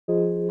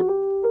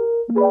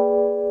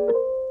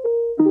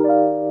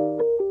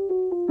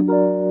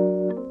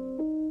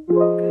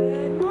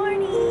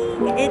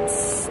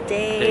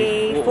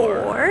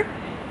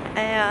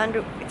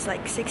around, it's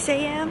like 6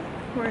 a.m.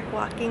 We're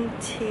walking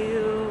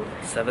to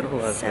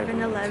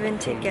 7-Eleven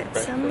to get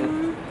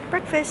some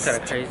breakfast. It's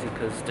kind of crazy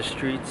because the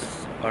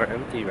streets are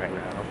empty right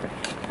now.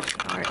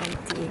 Are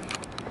empty.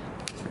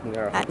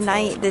 At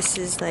night, this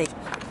is like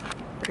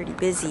pretty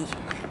busy.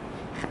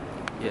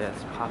 Yeah,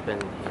 it's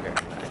popping here.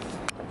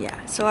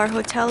 Yeah, so our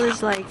hotel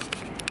is like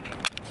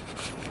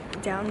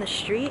down the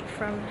street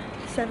from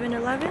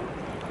 7-Eleven.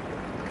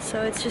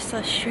 So it's just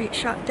a straight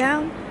shot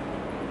down.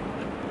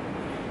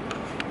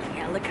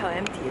 Yeah, look how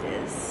empty it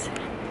is.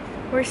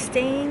 We're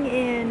staying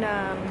in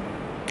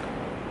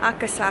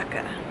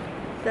Akasaka.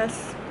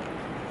 This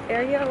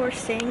area we're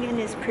staying in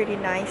is pretty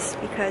nice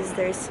because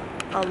there's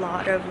a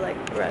lot of like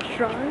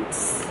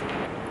restaurants.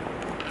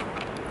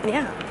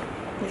 Yeah,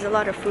 there's a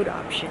lot of food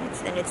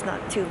options and it's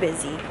not too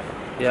busy.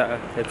 Yeah,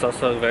 it's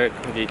also very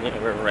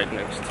convenient. We're right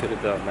next to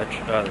the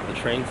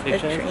train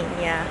station. The train,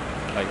 yeah.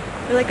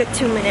 We're like a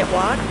 2-minute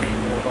walk.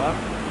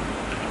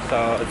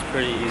 So it's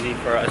pretty easy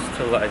for us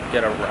to like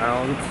get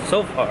around.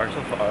 So far.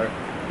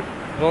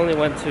 We only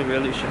went to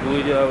really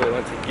Shibuya. We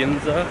went to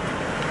Ginza.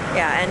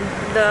 Yeah, and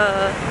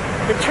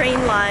the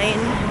train line.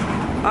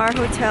 Our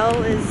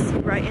hotel is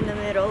right in the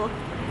middle,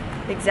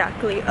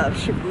 exactly of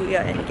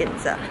Shibuya and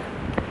Ginza.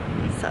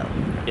 So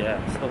yeah,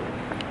 so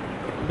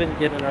we've been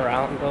getting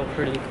around though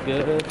pretty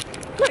good.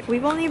 Look,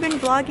 we've only been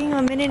vlogging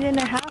a minute and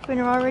a half and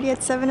we're already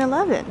at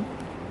 7-Eleven.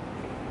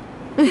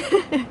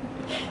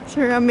 So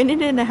we're a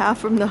minute and a half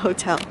from the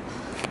hotel.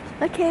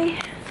 Okay,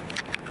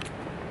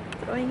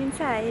 going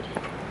inside.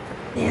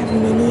 They have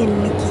Minnie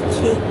and Mickey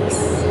cakes.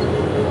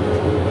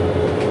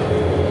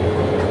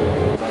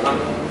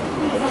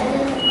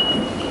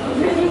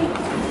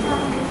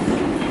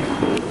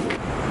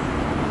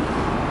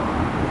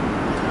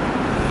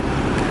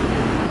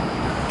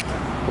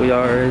 We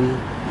are in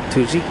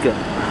Tsukiji.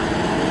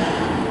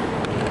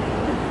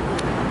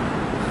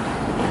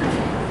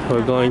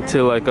 We're going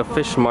to like a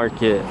fish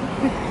market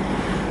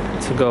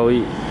to go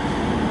eat.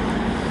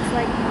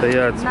 But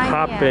yeah, it's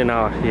popping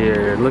out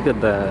here. Look at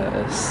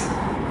this.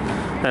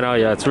 And oh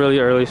yeah, it's really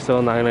early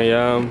still, 9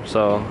 a.m.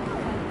 So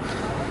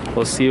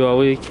we'll see what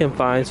we can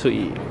find to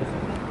eat.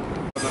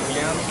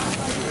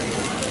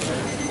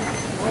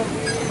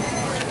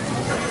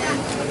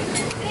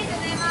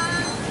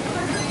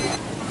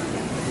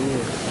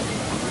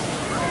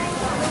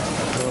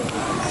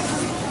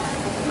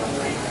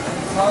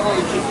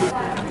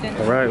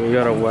 Alright, we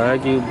got a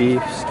Wagyu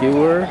beef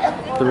skewer,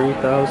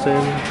 3,000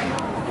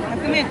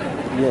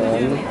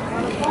 yen.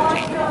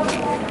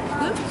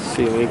 Let's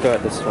see, we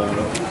got this one.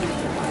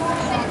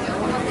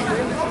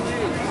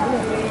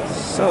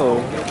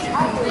 So,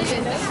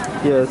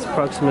 yeah, it's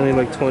approximately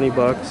like 20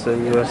 bucks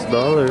in US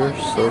dollars,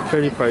 so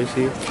pretty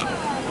pricey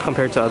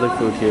compared to other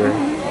food here.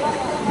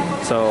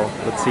 So,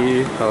 let's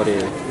see how it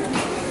is.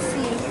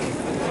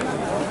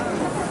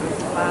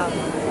 Wow.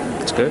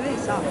 It's good.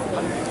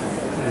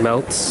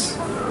 Melts.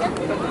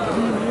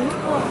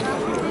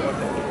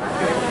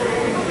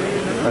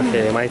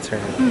 Okay, my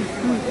turn.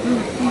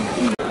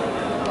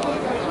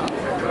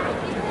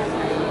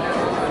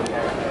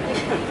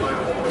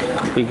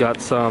 We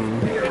got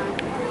some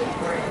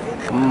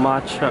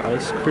matcha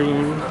ice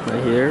cream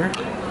right here.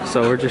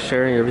 So we're just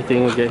sharing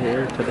everything we get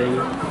here today.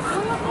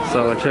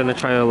 So we're trying to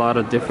try a lot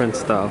of different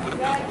stuff.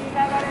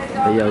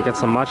 But yeah, we got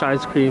some matcha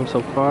ice cream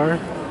so far.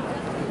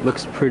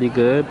 Looks pretty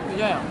good.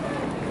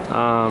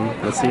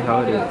 Let's see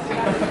how it is.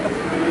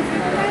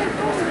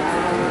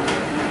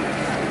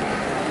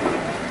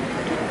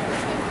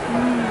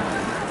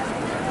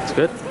 It's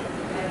good?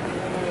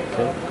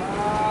 Okay.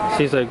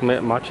 She's like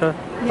matcha?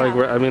 Yeah. Like,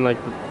 I mean like,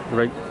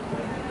 right?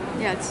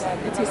 Yeah,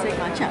 it tastes like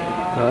matcha.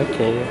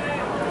 Okay.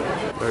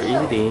 We're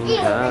eating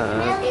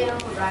at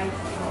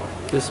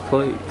this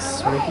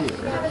place right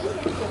here.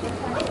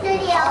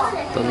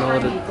 Don't know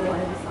what it...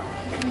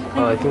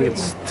 Oh, I think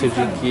it's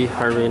Tsukiji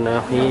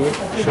Harinahi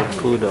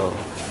Shokudo.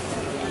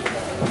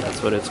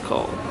 That's what it's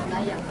called.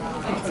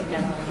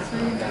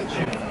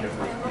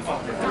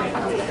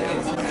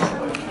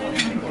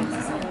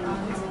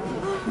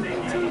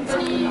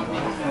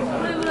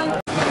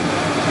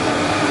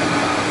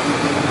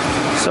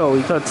 So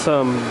we got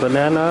some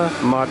banana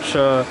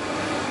matcha,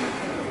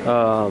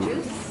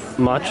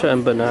 matcha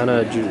and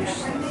banana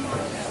juice.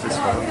 This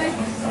one.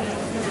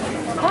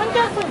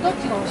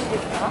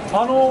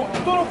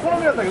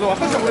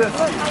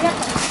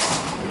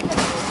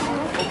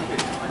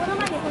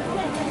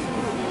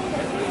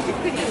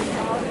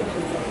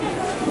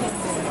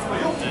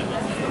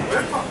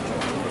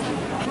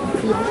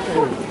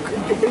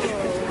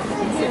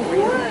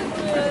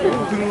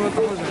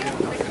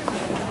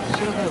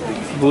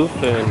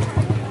 Bluefin.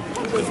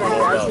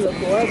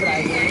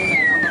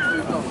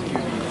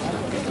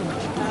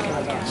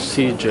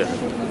 CJ.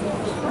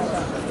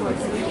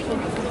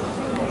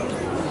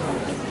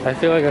 I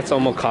feel like that's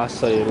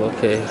omakase,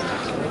 okay.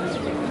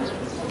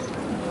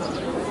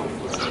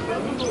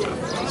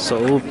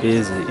 So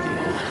busy.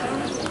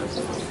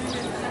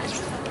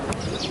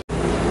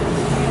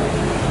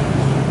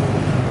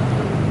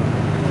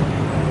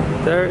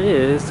 There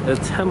is a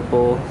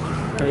temple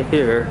right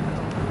here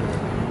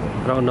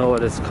I don't know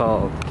what it's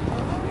called,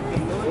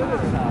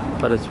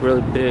 but it's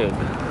really big.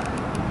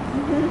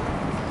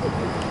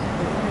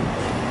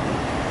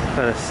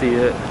 Kind of see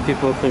it.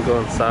 People can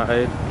go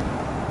inside.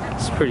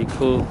 It's pretty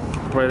cool.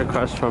 Right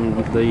across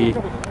from the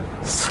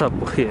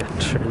subway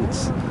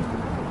entrance.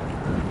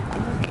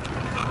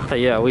 But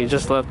yeah, we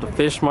just left the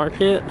fish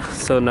market,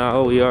 so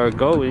now we are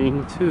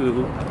going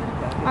to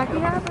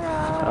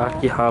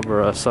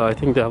Akihabara. So I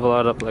think they have a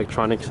lot of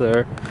electronics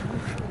there.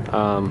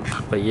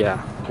 But yeah,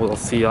 we'll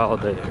see y'all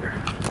there.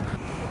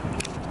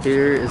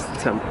 Here is the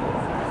temple.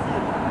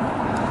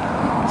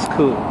 It's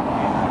cool.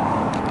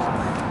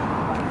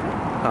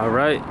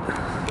 Alright,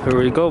 here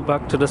we go,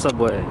 back to the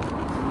subway.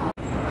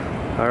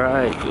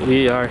 Alright,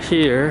 we are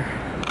here.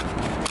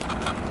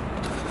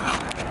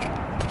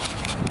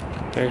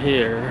 We're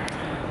here.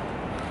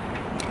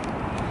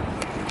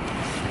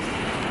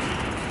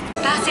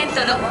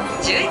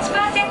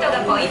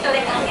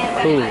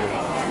 Cool.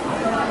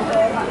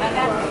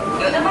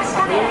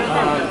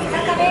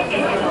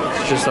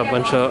 It's just a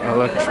bunch of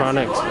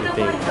electronics, I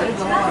think.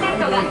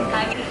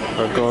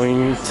 We're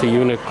going to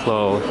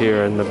Uniqlo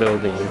here in the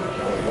building.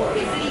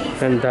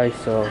 And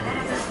Daiso.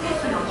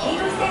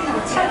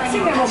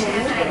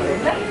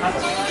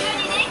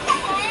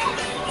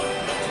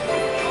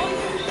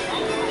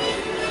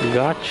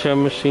 Gotcha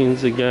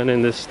machines again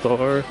in this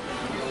store.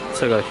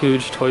 It's like a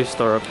huge toy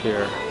store up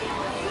here.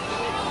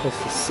 This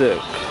is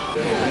sick.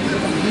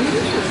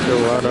 There's a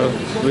lot of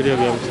video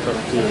game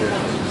stuff here.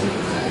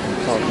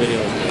 Oh,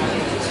 video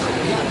games.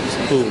 It's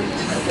cool.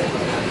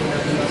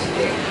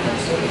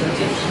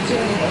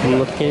 I'm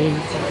looking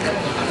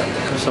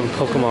for some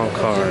Pokemon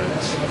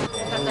cards.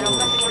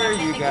 Here,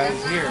 you guys.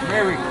 Here.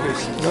 Merry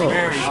Christmas. Oh,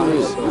 Merry shoot.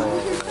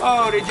 Christmas.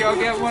 Oh, did y'all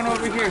get one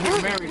over here?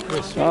 Here, Merry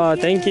Christmas. Oh,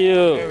 thank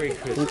you. Merry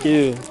Christmas. Thank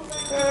you.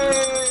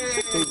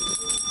 Hey.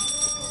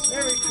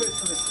 Merry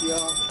Christmas,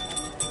 y'all.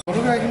 ど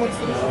のぐらい日持ちす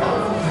るんですか？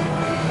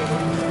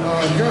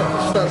じゃあ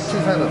下小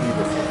さいのでいいで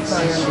す。3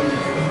円分。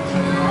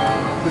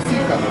でスイ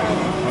カの。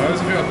Also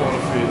wir haben auch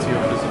für die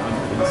Tiere alles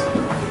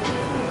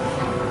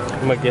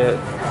I'm gonna get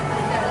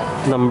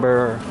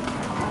number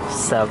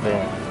 7.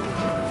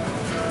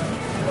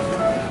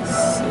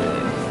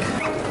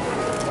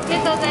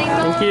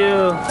 Thank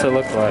you. To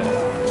look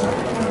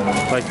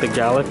like the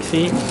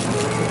galaxy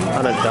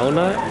on a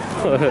donut.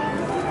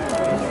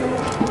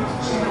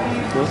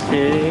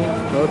 Okay,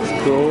 that's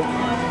cool.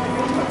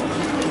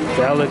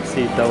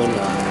 Galaxy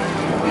donut.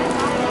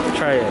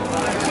 Try it.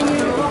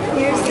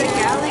 Here's the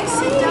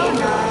galaxy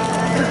donut.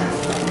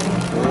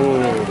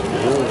 Ooh.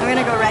 I'm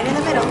gonna go right in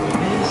the middle.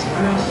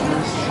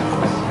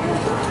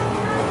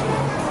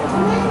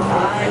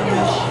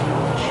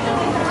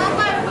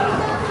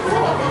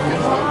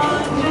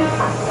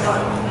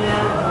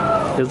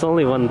 It's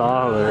only $1.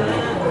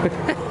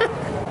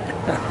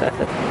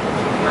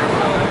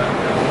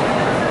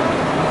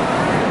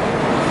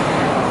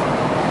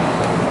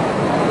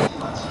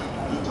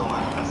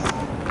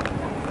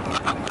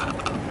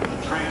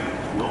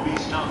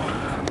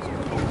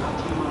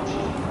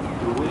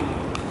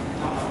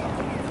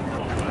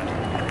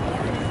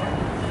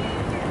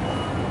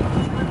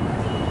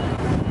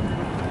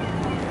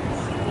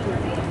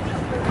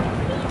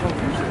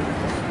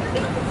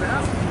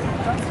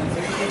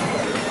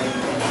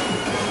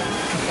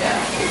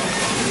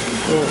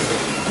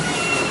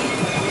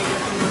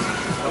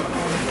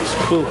 It's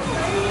cool.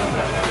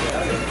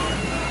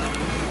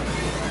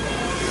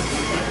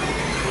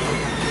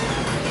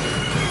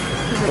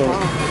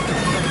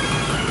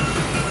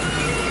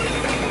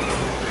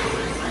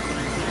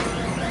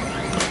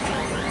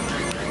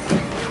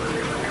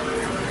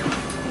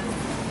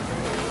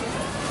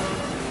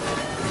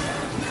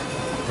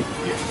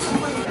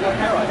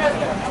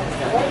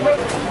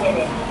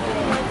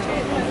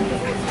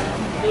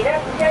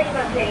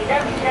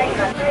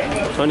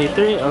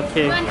 $23?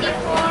 Okay.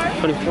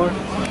 24?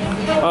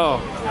 Oh.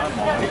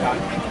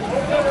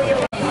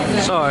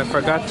 So I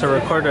forgot to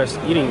record us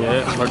eating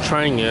it or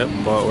trying it,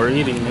 but we're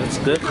eating it. It's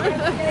good.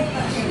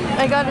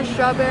 I got a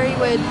strawberry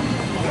with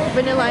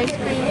vanilla ice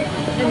cream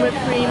and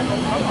whipped cream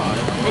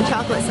and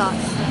chocolate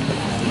sauce.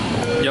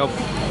 Yup.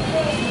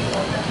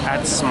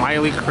 At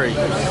Smiley Crepes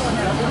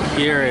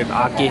here in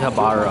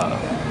Akihabara.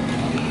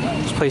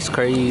 This place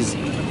crazy.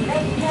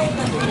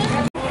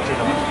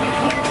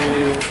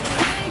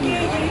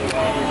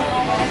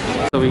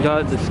 So we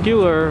got the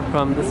skewer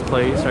from this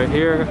place right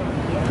here.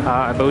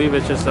 I believe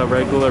it's just a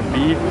regular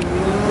beef.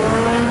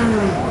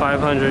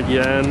 500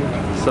 yen.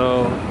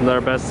 So their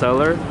best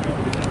seller.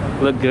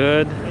 Look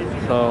good.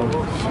 So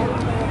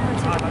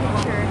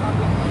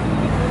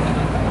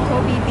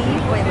Kobe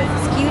beef, wait,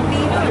 skewed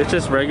beef? it's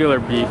just regular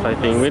beef, I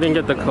think. We didn't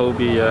get the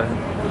Kobe yet.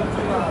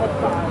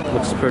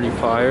 Looks pretty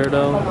fire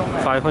though.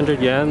 500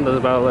 yen. That's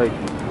about like,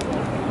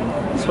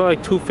 it's about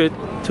like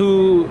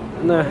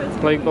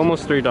like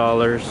almost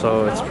 $3,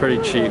 so it's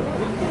pretty cheap.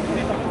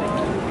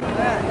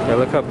 Yeah,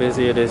 look how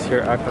busy it is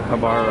here at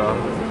Akihabara.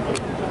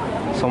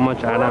 So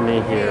much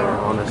anime here,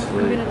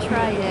 honestly. I'm gonna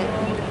try it.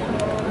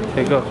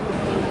 Okay, go.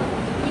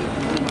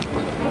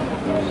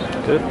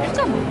 Good?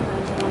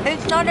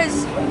 It's not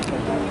as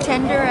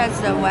tender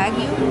as the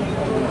Wagyu,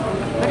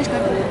 but it's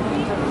good.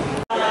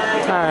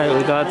 Alright,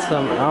 we got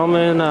some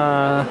almond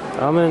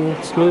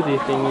smoothie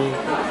thingy.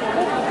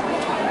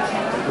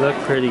 Look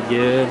pretty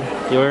good.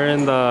 You're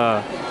in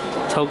the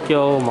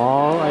Tokyo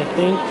Mall, I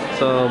think.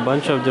 So a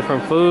bunch of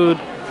different food.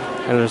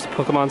 And there's a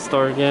Pokemon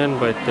store again,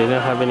 but they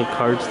didn't have any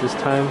cards this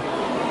time.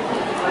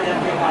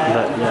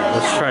 But yeah,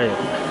 let's try it.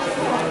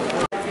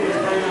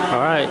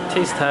 Alright,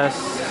 taste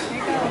test.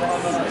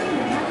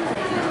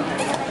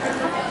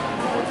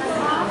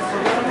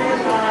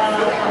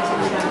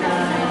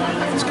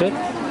 It's good.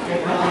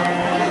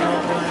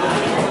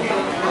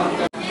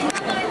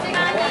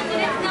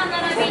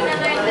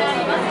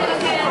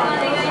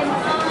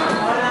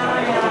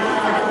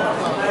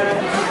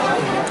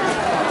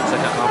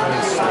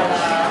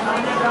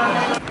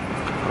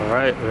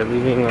 Alright, we're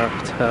leaving our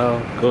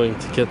hotel, going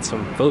to get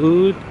some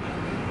food.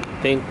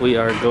 I think we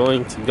are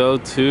going to go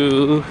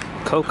to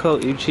Koko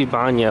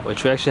Ichibanya,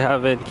 which we actually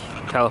have in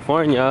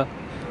California.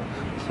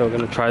 So we're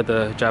gonna try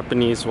the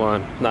Japanese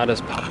one. Not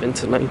as poppin'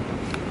 tonight.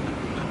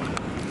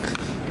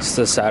 It's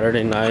a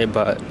Saturday night,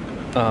 but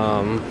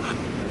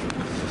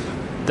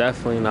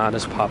definitely not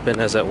as poppin'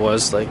 as it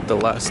was like the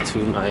last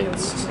 2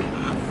 nights.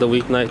 The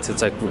weeknights,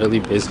 it's like really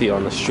busy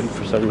on the street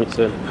for some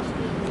reason.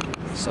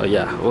 So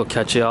yeah, we'll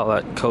catch y'all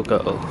at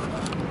Koko.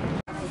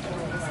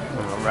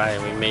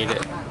 Alright, we made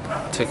it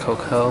to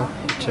Koko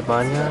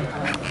Ichibanya.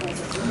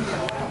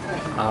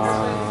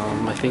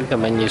 I think the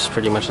menu is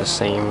pretty much the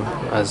same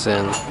as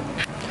in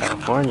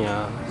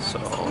California, so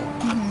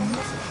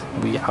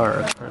we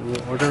are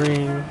currently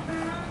ordering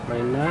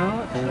right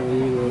now, and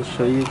we will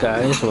show you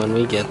guys when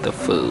we get the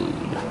food.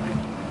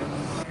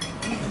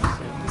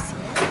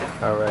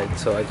 Alright,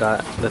 so I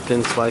got the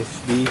thin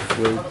sliced beef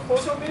with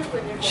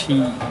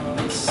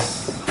cheese.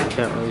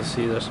 Can't really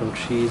see, there's some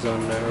cheese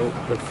on there.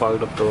 It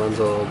fogged up the lens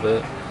a little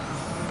bit.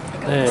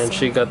 And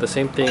she got the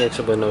same thing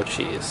except with no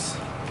cheese.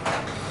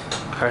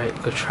 Alright,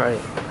 go try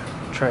it.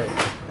 Try it.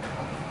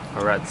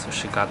 Alright, so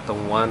she got the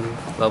 1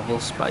 level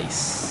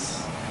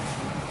spice.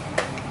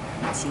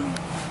 Let's see.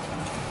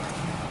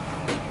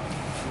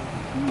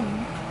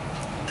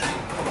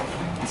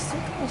 It's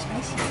still kind of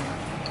spicy.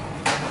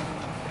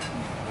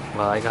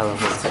 Well, I got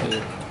level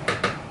 2.